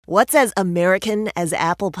What's as American as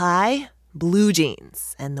apple pie? Blue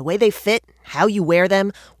jeans. And the way they fit, how you wear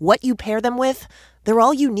them, what you pair them with, they're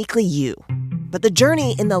all uniquely you. But the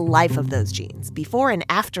journey in the life of those jeans, before and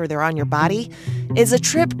after they're on your body, is a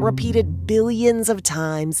trip repeated billions of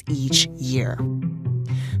times each year.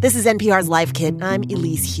 This is NPR's Life Kit. I'm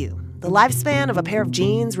Elise Hu. The lifespan of a pair of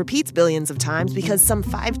jeans repeats billions of times because some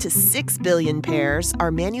 5 to 6 billion pairs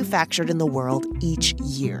are manufactured in the world each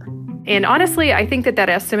year. And honestly, I think that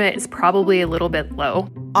estimate is probably a little bit low.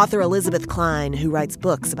 Author Elizabeth Klein, who writes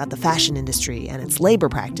books about the fashion industry and its labor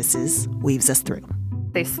practices, weaves us through.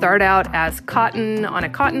 They start out as cotton on a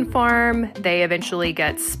cotton farm. They eventually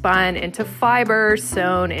get spun into fiber,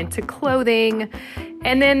 sewn into clothing,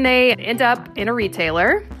 and then they end up in a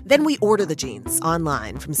retailer. Then we order the jeans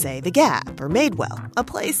online from, say, The Gap or Madewell, a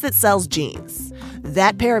place that sells jeans.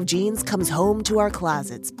 That pair of jeans comes home to our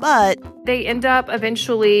closets, but they end up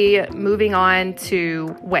eventually moving on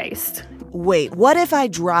to waste. Wait, what if I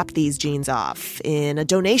drop these jeans off in a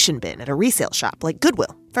donation bin at a resale shop like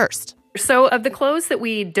Goodwill first? So of the clothes that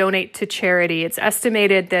we donate to charity, it's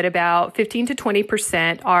estimated that about 15 to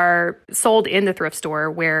 20% are sold in the thrift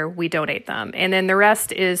store where we donate them. And then the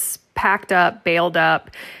rest is packed up, baled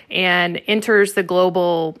up, and enters the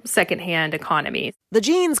global secondhand economy. The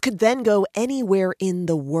jeans could then go anywhere in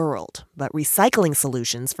the world, but recycling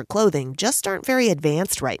solutions for clothing just aren't very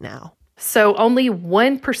advanced right now. So only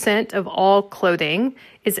 1% of all clothing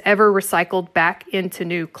is ever recycled back into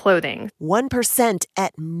new clothing. 1%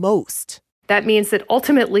 at most. That means that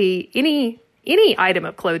ultimately any item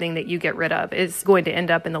of clothing that you get rid of is going to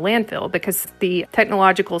end up in the landfill because the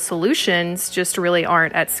technological solutions just really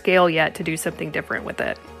aren't at scale yet to do something different with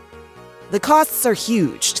it. The costs are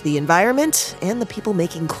huge to the environment and the people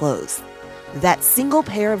making clothes. That single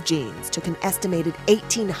pair of jeans took an estimated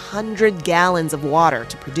 1,800 gallons of water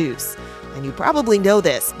to produce. And you probably know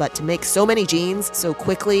this, but to make so many jeans so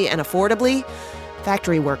quickly and affordably,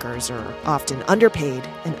 factory workers are often underpaid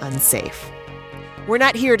and unsafe. We're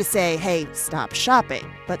not here to say, hey, stop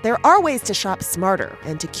shopping, but there are ways to shop smarter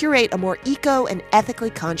and to curate a more eco and ethically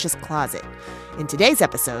conscious closet. In today's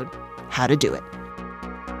episode, how to do it.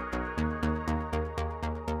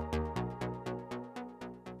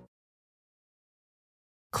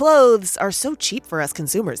 Clothes are so cheap for us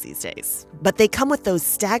consumers these days, but they come with those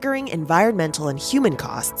staggering environmental and human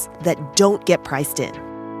costs that don't get priced in.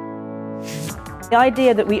 The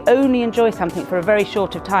idea that we only enjoy something for a very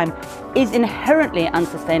short of time is inherently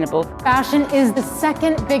unsustainable. Fashion is the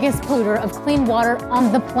second biggest polluter of clean water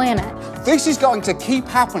on the planet. This is going to keep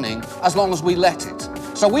happening as long as we let it.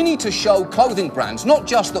 So we need to show clothing brands not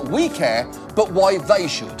just that we care, but why they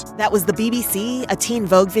should. That was the BBC, a Teen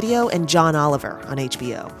Vogue video, and John Oliver on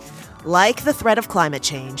HBO. Like the threat of climate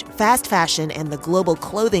change, fast fashion and the global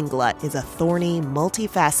clothing glut is a thorny,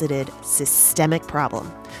 multifaceted, systemic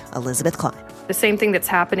problem. Elizabeth Klein. The same thing that's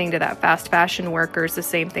happening to that fast fashion worker is the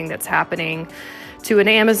same thing that's happening to an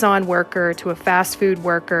Amazon worker, to a fast food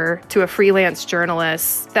worker, to a freelance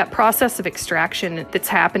journalist. That process of extraction that's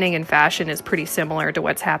happening in fashion is pretty similar to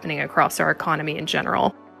what's happening across our economy in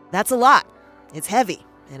general. That's a lot. It's heavy,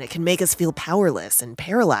 and it can make us feel powerless and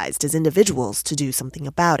paralyzed as individuals to do something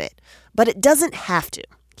about it. But it doesn't have to.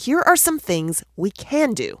 Here are some things we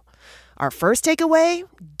can do. Our first takeaway,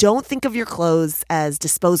 don't think of your clothes as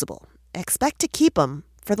disposable. Expect to keep them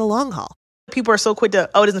for the long haul. People are so quick to,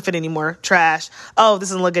 it doesn't fit anymore, trash. Oh, this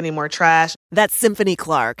doesn't look good anymore, trash. That's Symphony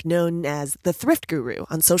Clark, known as the thrift guru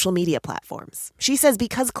on social media platforms. She says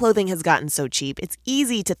because clothing has gotten so cheap, it's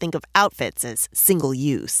easy to think of outfits as single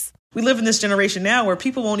use. We live in this generation now where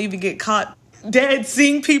people won't even get caught dead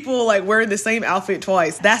seeing people like wearing the same outfit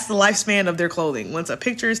twice. That's the lifespan of their clothing. Once a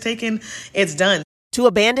picture is taken, it's done. To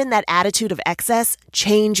abandon that attitude of excess,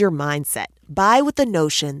 change your mindset. Buy with the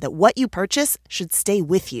notion that what you purchase should stay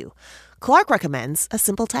with you. Clark recommends a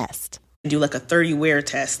simple test. Do like a 30 wear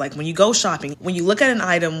test. Like when you go shopping, when you look at an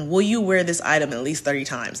item, will you wear this item at least 30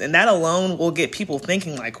 times? And that alone will get people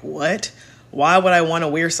thinking like, what? Why would I want to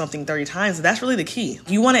wear something 30 times? That's really the key.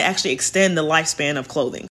 You want to actually extend the lifespan of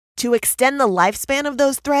clothing. To extend the lifespan of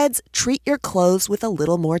those threads, treat your clothes with a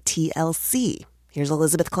little more TLC. Here's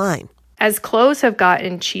Elizabeth Klein. As clothes have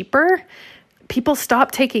gotten cheaper, people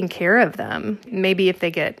stop taking care of them. Maybe if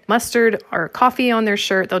they get mustard or coffee on their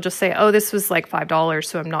shirt, they'll just say, oh, this was like $5,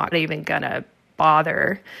 so I'm not even gonna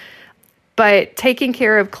bother. But taking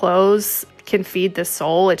care of clothes can feed the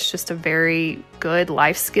soul. It's just a very good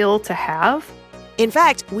life skill to have. In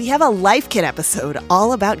fact, we have a Life Kit episode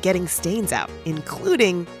all about getting stains out,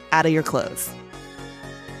 including out of your clothes.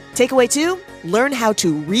 Takeaway 2, learn how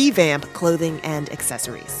to revamp clothing and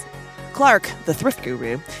accessories. Clark, the thrift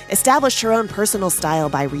guru, established her own personal style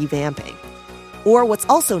by revamping, or what's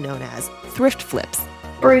also known as thrift flips.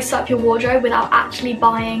 Spruce up your wardrobe without actually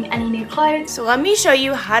buying any new clothes. So let me show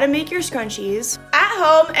you how to make your scrunchies at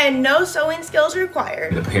home and no sewing skills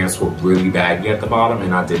required. The pants were really baggy at the bottom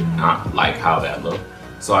and I did not like how that looked.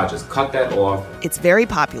 So I just cut that off. It's very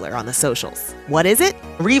popular on the socials. What is it?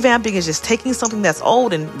 Revamping is just taking something that's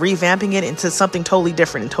old and revamping it into something totally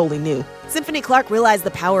different and totally new. Symphony Clark realized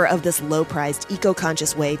the power of this low-priced,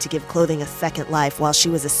 eco-conscious way to give clothing a second life while she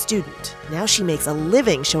was a student. Now she makes a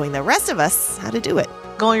living showing the rest of us how to do it.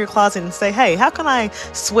 Go in your closet and say, hey, how can I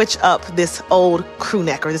switch up this old crew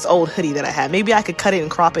neck or this old hoodie that I had? Maybe I could cut it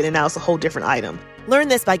and crop it and now it's a whole different item. Learn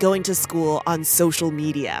this by going to school on social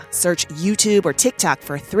media. Search YouTube or TikTok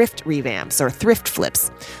for thrift revamps or thrift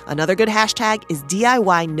flips. Another good hashtag is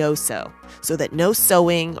DIY no sew, so that no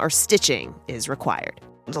sewing or stitching is required.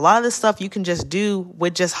 A lot of this stuff you can just do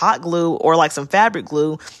with just hot glue or like some fabric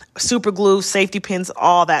glue, super glue, safety pins,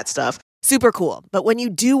 all that stuff. Super cool. But when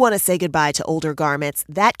you do want to say goodbye to older garments,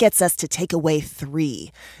 that gets us to takeaway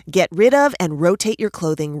 3. Get rid of and rotate your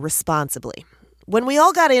clothing responsibly. When we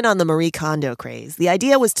all got in on the Marie Kondo craze, the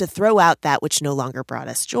idea was to throw out that which no longer brought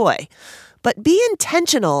us joy. But be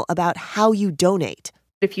intentional about how you donate.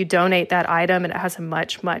 If you donate that item, it has a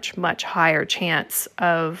much, much, much higher chance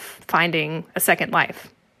of finding a second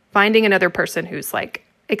life. Finding another person who's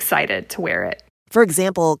excited to wear it. For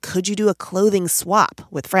example, could you do a clothing swap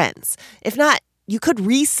with friends? If not, you could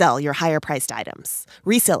resell your higher-priced items.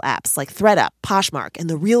 Resale apps like ThredUp, Poshmark, and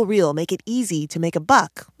The RealReal make it easy to make a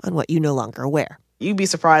buck on what you no longer wear. You'd be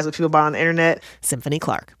surprised what people buy on the internet. Symphony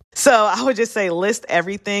Clark. So I would just say list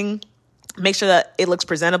everything. Make sure that it looks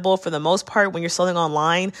presentable. For the most part, when you're selling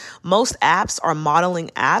online, most apps are modeling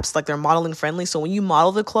apps, they're modeling friendly. So when you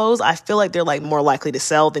model the clothes, I feel like they're more likely to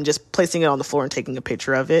sell than just placing it on the floor and taking a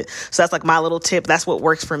picture of it. So that's my little tip. That's what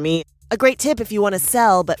works for me. A great tip if you want to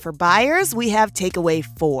sell, but for buyers, we have takeaway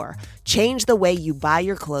 4. Change the way you buy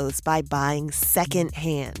your clothes by buying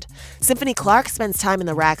secondhand. Symphony Clark spends time in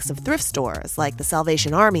the racks of thrift stores like the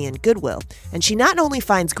Salvation Army and Goodwill, and she not only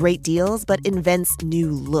finds great deals, but invents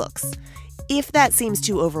new looks. If that seems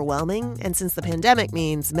too overwhelming, and since the pandemic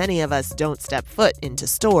means many of us don't step foot into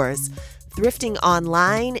stores, thrifting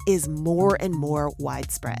online is more and more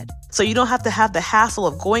widespread. So you don't have to have the hassle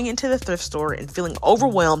of going into the thrift store and feeling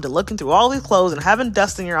overwhelmed and looking through all these clothes and having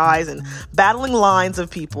dust in your eyes and battling lines of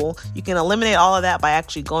people. You can eliminate all of that by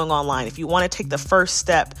actually going online. If you want to take the first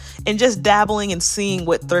step and just dabbling and seeing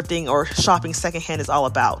what thrifting or shopping secondhand is all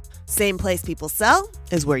about. Same place people sell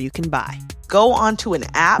is where you can buy. Go onto an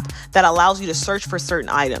app that allows you to search for certain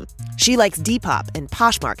items. She likes Depop and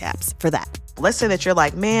Poshmark apps for that. Let's say that you're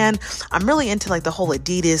man, I'm really into the whole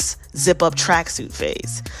Adidas zip-up tracksuit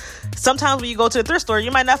phase. Sometimes when you go to a thrift store,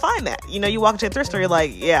 you might not find that. You walk into a thrift store, you're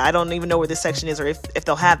yeah, I don't even know where this section is or if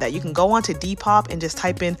they'll have that. You can go onto Depop and just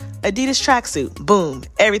type in Adidas tracksuit. Boom,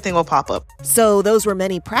 everything will pop up. So those were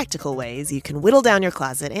many practical ways you can whittle down your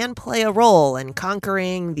closet and play a role in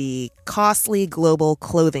conquering the costly global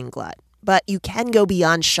clothing glut. But you can go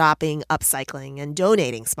beyond shopping, upcycling, and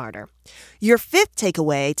donating smarter. Your 5th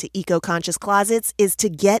takeaway to eco-conscious closets is to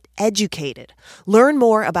get educated. Learn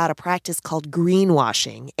more about a practice called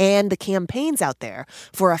greenwashing and the campaigns out there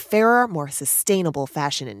for a fairer, more sustainable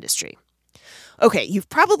fashion industry. Okay, you've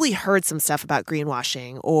probably heard some stuff about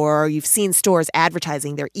greenwashing, or you've seen stores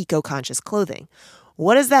advertising their eco-conscious clothing.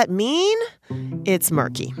 What does that mean? It's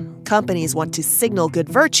murky. Companies want to signal good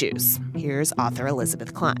virtues. Here's author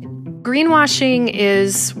Elizabeth Klein. Greenwashing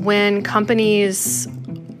is when companies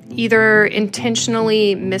either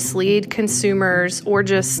intentionally mislead consumers or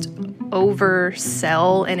just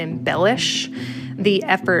oversell and embellish the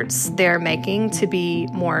efforts they're making to be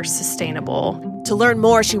more sustainable. To learn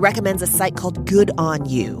more, she recommends a site called Good On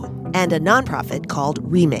You and a nonprofit called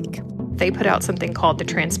Remake. They put out something called the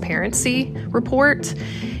Transparency Report.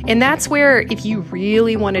 And that's where if you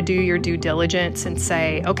really want to do your due diligence and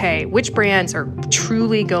say, okay, which brands are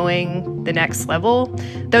truly going the next level,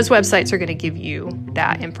 those websites are going to give you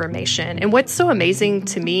that information. And what's so amazing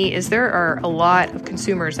to me is there are a lot of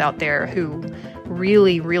consumers out there who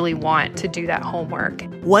really, really want to do that homework.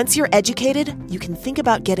 Once you're educated, you can think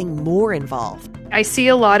about getting more involved. I see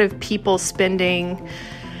a lot of people spending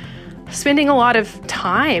a lot of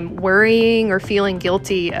time worrying or feeling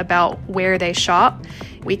guilty about where they shop.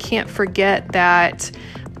 We can't forget that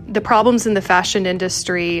the problems in the fashion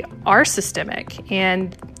industry are systemic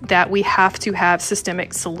and that we have to have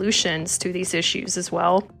systemic solutions to these issues as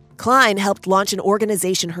well. Klein helped launch an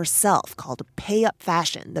organization herself called Pay Up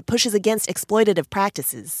Fashion that pushes against exploitative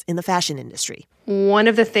practices in the fashion industry. One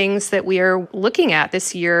of the things that we are looking at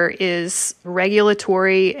this year is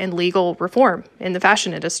regulatory and legal reform in the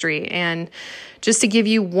fashion industry. And just to give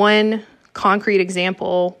you one concrete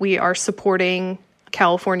example, we are supporting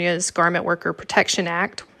California's Garment Worker Protection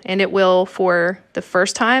Act, and it will, for the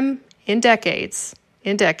first time in decades,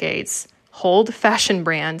 hold fashion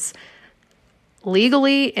brands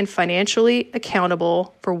legally and financially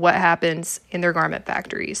accountable for what happens in their garment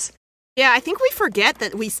factories. Yeah, I think we forget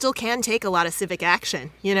that we still can take a lot of civic action,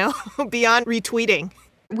 beyond retweeting.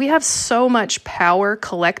 We have so much power,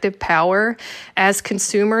 collective power as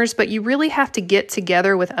consumers, but you really have to get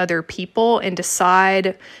together with other people and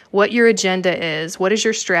decide what your agenda is. What is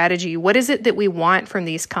your strategy? What is it that we want from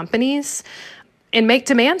these companies? And make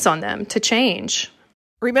demands on them to change.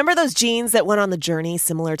 Remember those jeans that went on the journey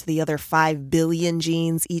similar to the other 5 billion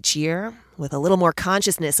jeans each year? With a little more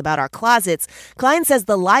consciousness about our closets, Klein says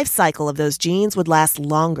the life cycle of those jeans would last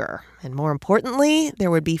longer. And more importantly,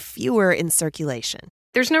 there would be fewer in circulation.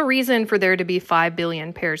 There's no reason for there to be 5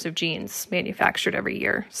 billion pairs of jeans manufactured every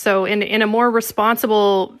year. So in a more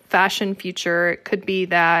responsible fashion future, it could be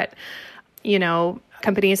that,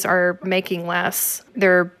 companies are making less.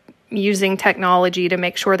 They're using technology to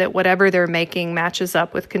make sure that whatever they're making matches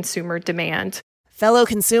up with consumer demand. Fellow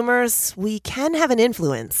consumers, we can have an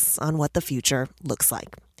influence on what the future looks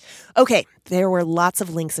like. Okay, there were lots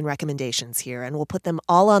of links and recommendations here, and we'll put them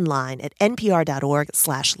all online at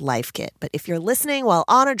npr.org/lifekit. But if you're listening while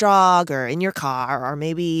on a jog or in your car or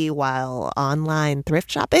maybe while online thrift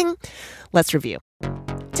shopping, let's review.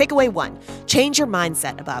 Takeaway 1, change your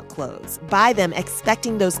mindset about clothes. Buy them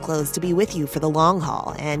expecting those clothes to be with you for the long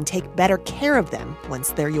haul and take better care of them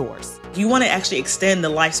once they're yours. You want to actually extend the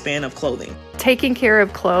lifespan of clothing. Taking care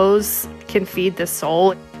of clothes can feed the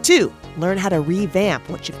soul. 2, learn how to revamp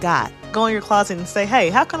what you've got. Go in your closet and say, hey,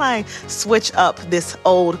 how can I switch up this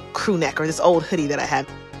old crew neck or this old hoodie that I have?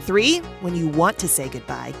 3, when you want to say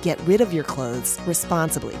goodbye, get rid of your clothes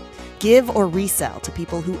responsibly. Give or resell to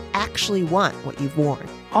people who actually want what you've worn.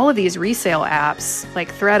 All of these resale apps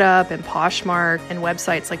like ThredUp and Poshmark and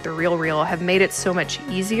websites like The RealReal have made it so much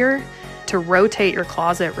easier to rotate your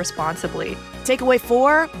closet responsibly. Takeaway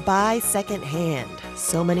 4, buy secondhand.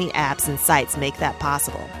 So many apps and sites make that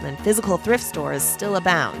possible, and physical thrift stores still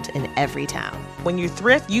abound in every town. When you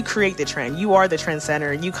thrift, you create the trend. You are the trend center,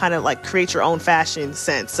 and you kind of create your own fashion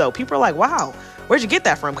sense. So people are like, wow, where'd you get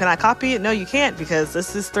that from? Can I copy it? No, you can't, because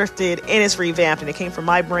this is thrifted and it's revamped and it came from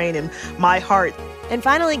my brain and my heart. And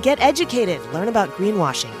finally, get educated. Learn about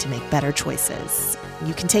greenwashing to make better choices.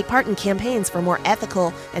 You can take part in campaigns for more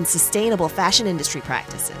ethical and sustainable fashion industry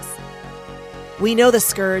practices. We know the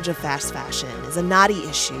scourge of fast fashion is a knotty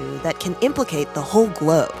issue that can implicate the whole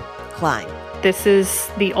globe. Klein. This is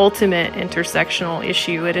the ultimate intersectional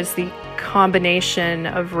issue. It is the combination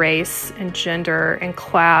of race and gender and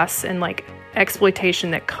class and exploitation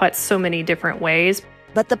that cuts so many different ways.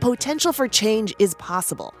 But the potential for change is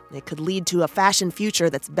possible. It could lead to a fashion future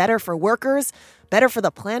that's better for workers, better for the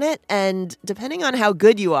planet, and depending on how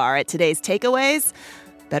good you are at today's takeaways,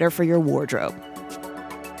 better for your wardrobe.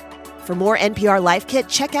 For more NPR Life Kit,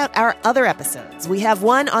 check out our other episodes. We have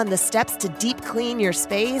one on the steps to deep clean your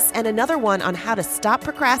space and another one on how to stop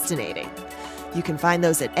procrastinating. You can find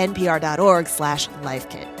those at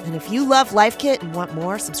npr.org/lifekit. And if you love Life Kit and want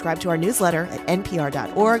more, subscribe to our newsletter at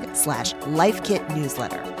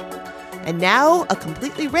npr.org/lifekitnewsletter. And now, a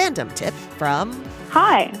completely random tip from...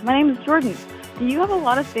 Hi, my name is Jordan. Do you have a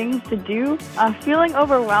lot of things to do? Feeling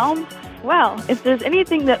overwhelmed? Well, if there's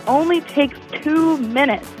anything that only takes 2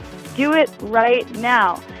 minutes, do it right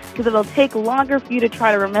now, because it'll take longer for you to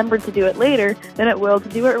try to remember to do it later than it will to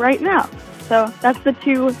do it right now. So that's the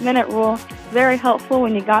 2-minute rule. Very helpful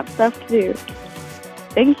when you got stuff to do.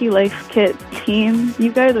 Thank you, Life Kit team.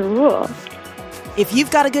 You guys rule. If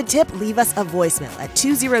you've got a good tip, leave us a voicemail at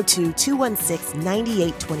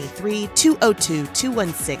 202-216-9823,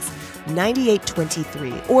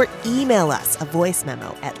 202-216-9823, or email us a voice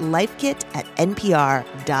memo at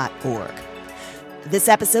lifekit@npr.org. This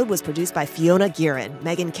episode was produced by Fiona Guerin.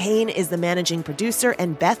 Megan Kane is the managing producer,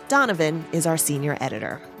 and Beth Donovan is our senior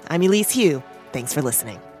editor. I'm Elise Hu. Thanks for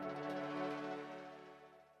listening.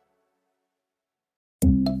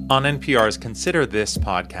 On NPR's Consider This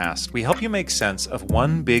podcast, we help you make sense of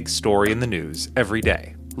one big story in the news every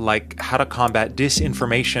day, like how to combat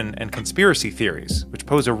disinformation and conspiracy theories, which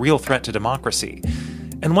pose a real threat to democracy,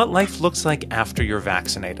 and what life looks like after you're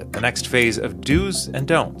vaccinated, the next phase of do's and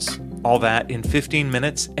don'ts. All that in 15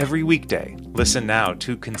 minutes every weekday. Listen now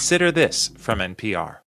to Consider This from NPR.